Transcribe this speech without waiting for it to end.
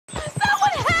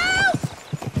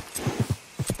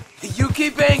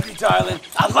keep angry, darling.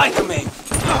 I like 'em angry.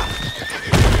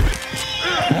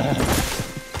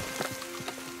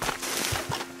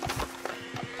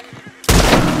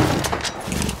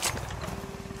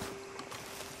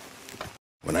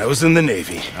 When I was in the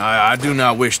Navy. I do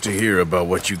not wish to hear about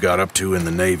what you got up to in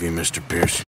the Navy, Mr.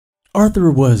 Pierce.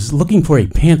 Arthur was looking for a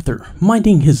panther,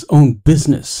 minding his own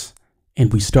business.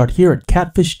 And we start here at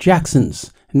Catfish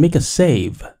Jackson's and make a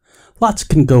save. Lots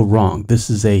can go wrong. This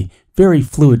is a very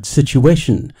fluid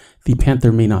situation. The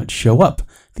panther may not show up.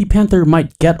 The panther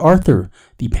might get Arthur.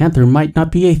 The panther might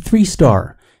not be a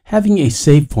 3-star. Having a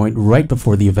save point right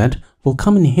before the event will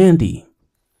come in handy.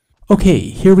 Okay,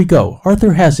 here we go.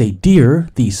 Arthur has a deer,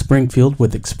 the Springfield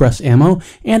with express ammo,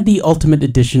 and the Ultimate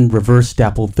Edition reverse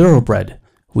dappled thoroughbred.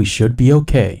 We should be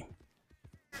okay.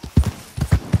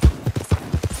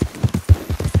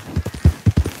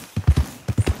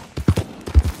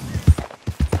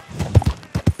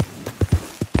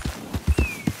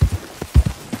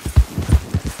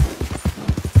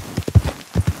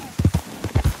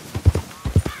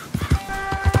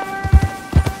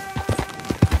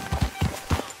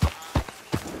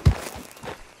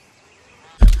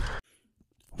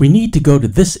 We need to go to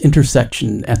this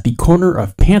intersection at the corner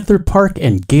of Panther Park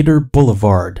and Gator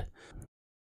Boulevard.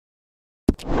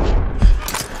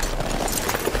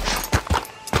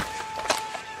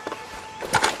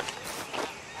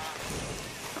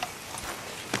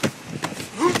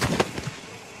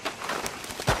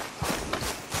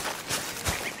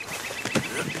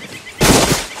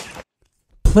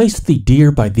 Place the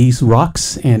deer by these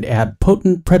rocks and add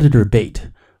potent predator bait.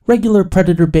 Regular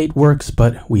predator bait works,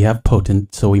 but we have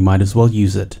potent, so we might as well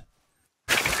use it.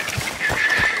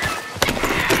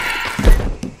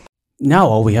 Now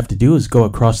all we have to do is go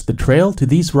across the trail to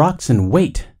these rocks and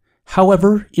wait.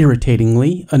 However,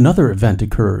 irritatingly, another event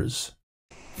occurs.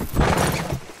 Someone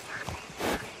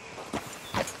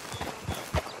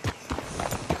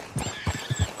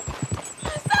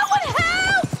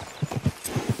help!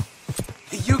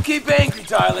 You keep angry,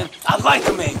 darling. I like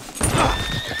 'em angry.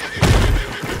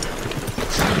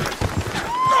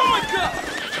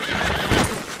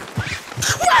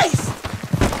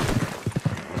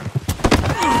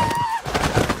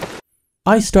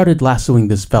 I started lassoing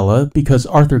this fella because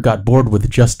Arthur got bored with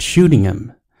just shooting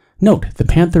him. Note, the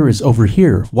panther is over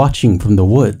here, watching from the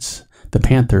woods. The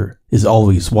panther is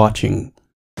always watching.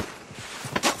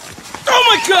 Oh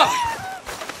my God!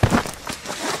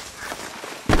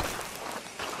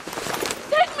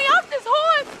 Take me off this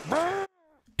horse!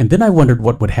 And then I wondered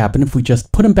what would happen if we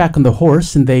just put him back on the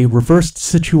horse and they reversed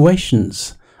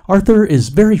situations. Arthur is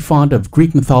very fond of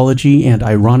Greek mythology and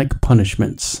ironic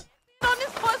punishments. On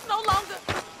this horse no longer.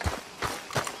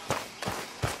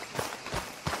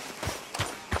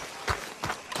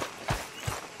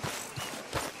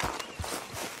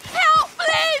 Help,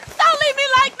 please! Don't leave me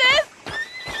like this!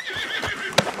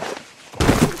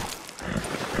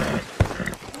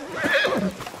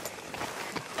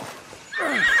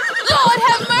 Lord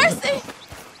have mercy!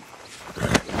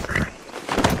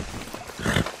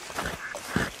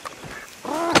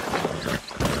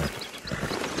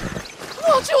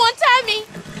 Won't you untie me?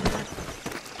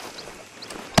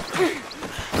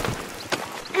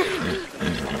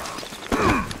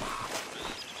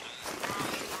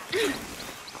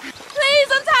 Please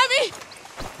untie me!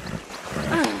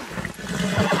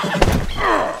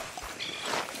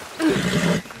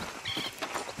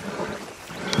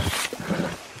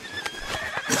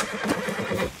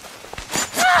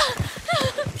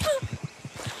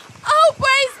 Oh,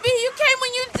 praise be, you came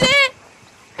when you did.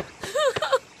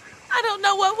 I don't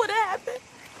know what would have happened.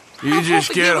 You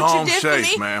just get what you home did for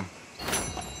safe, me. ma'am.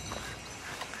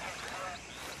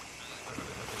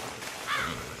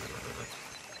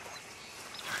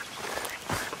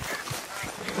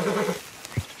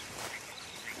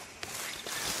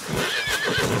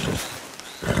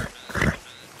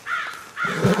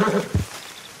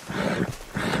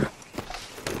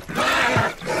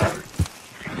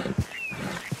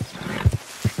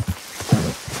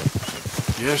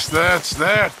 Guess that's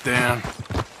that, then.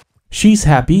 She's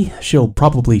happy. She'll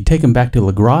probably take him back to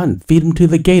LeGras and feed him to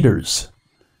the gators.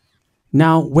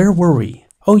 Now, where were we?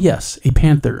 Oh yes, a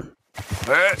panther.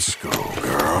 Let's go,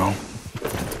 girl.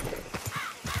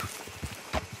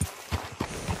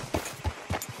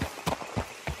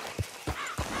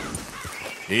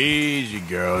 Easy,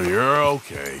 girl. You're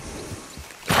okay.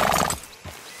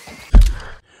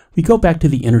 We go back to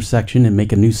the intersection and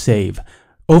make a new save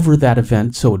over that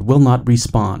event so it will not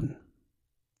respawn.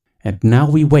 And now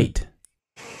we wait.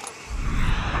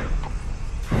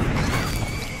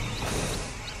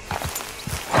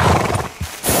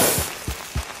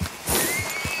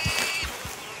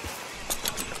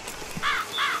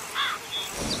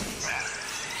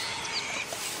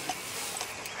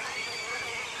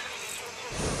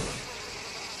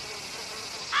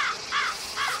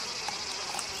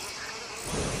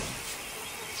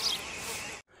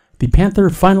 The Panther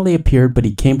finally appeared, but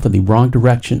he came from the wrong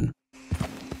direction.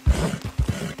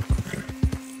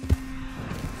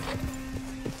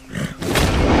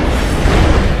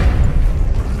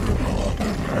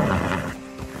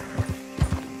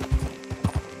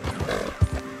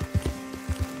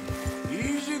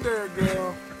 Easy there,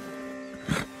 girl.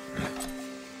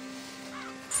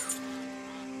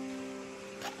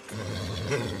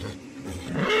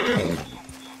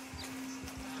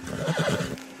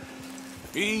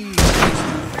 Easy.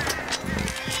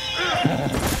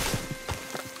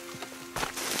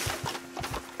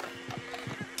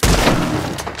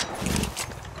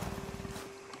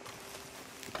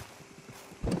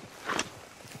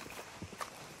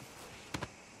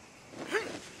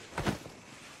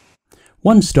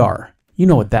 One star. You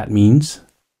know what that means.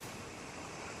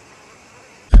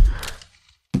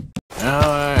 Now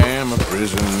I am a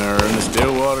prisoner in the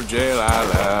Stillwater jail I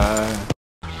lie.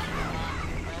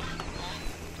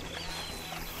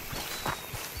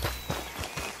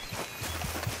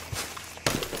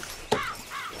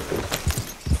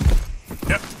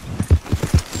 Yep.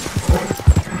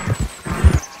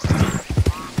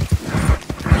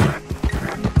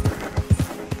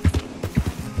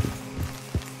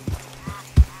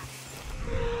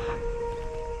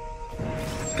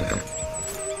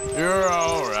 You're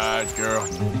all right, girl.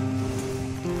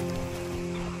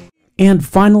 And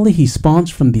finally, he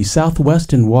spawns from the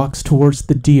southwest and walks towards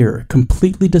the deer,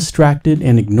 completely distracted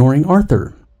and ignoring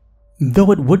Arthur.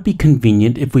 Though it would be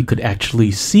convenient if we could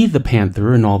actually see the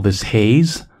Panther in all this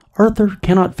haze, Arthur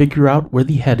cannot figure out where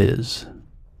the head is.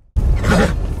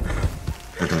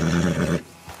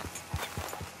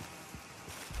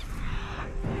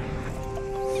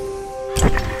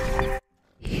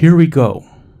 Here we go.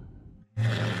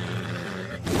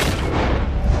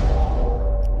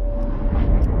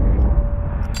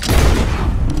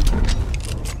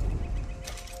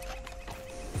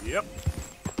 Yep.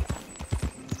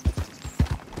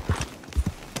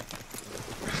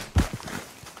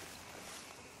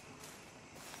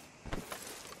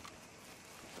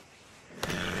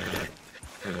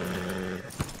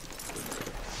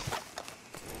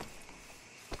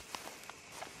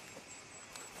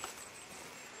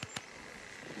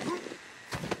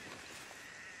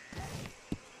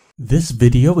 This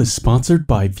video is sponsored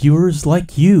by viewers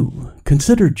like you.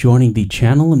 Consider joining the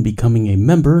channel and becoming a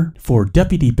member for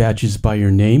deputy badges by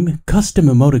your name, custom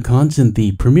emoticons in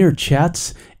the premiere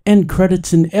chats, end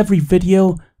credits in every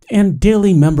video, and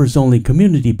daily members-only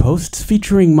community posts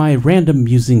featuring my random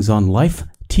musings on life,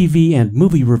 TV and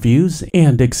movie reviews,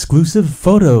 and exclusive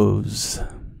photos.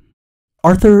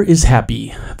 Arthur is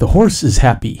happy, the horse is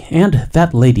happy, and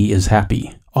that lady is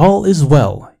happy. All is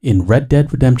well in Red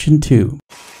Dead Redemption 2.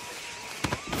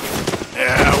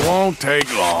 Yeah, it won't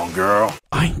take long, girl.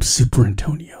 I'm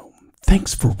Superantonio.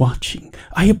 Thanks for watching.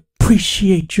 I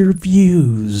appreciate your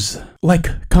views.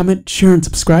 Like, comment, share, and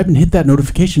subscribe, and hit that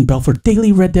notification bell for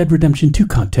daily Red Dead Redemption 2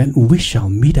 content. We shall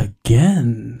meet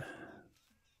again.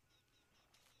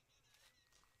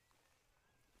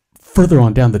 Further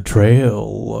on down the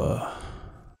trail,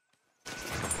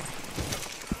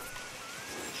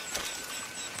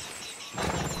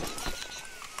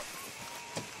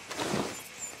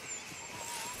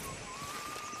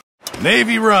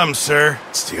 Navy rum, sir.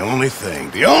 It's the only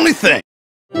thing. The only thing.